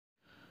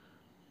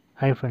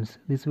Hi friends,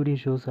 this video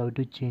shows how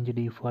to change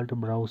default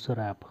browser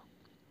app.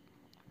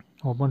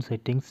 Open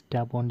settings,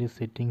 tap on the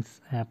settings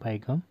app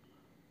icon,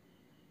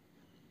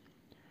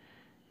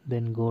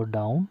 then go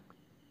down,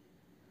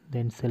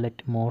 then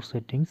select more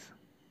settings,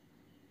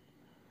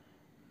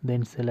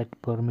 then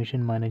select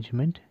permission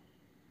management,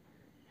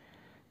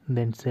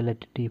 then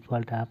select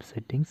default app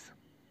settings.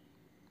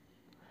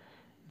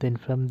 Then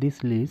from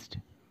this list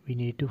we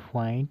need to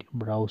find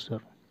browser.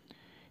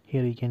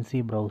 Here you can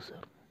see browser.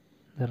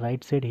 The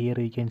right side here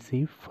you can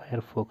see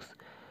Firefox.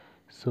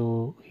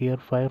 So here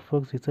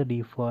Firefox is a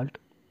default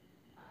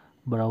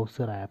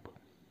browser app.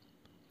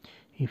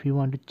 If you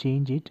want to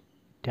change it,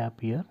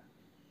 tap here.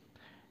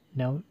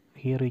 Now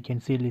here you can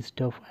see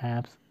list of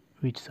apps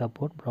which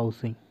support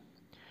browsing.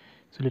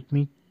 So let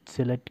me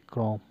select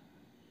Chrome.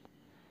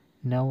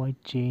 Now I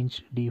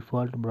change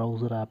default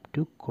browser app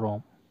to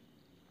Chrome.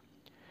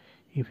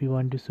 If you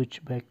want to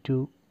switch back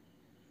to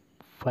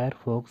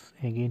Firefox,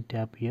 again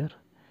tap here,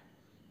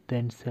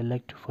 then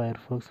select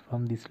Firefox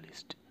from this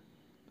list.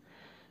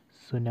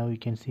 So now you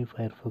can see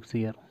Firefox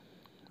here.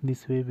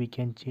 This way we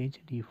can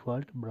change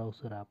default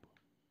browser app.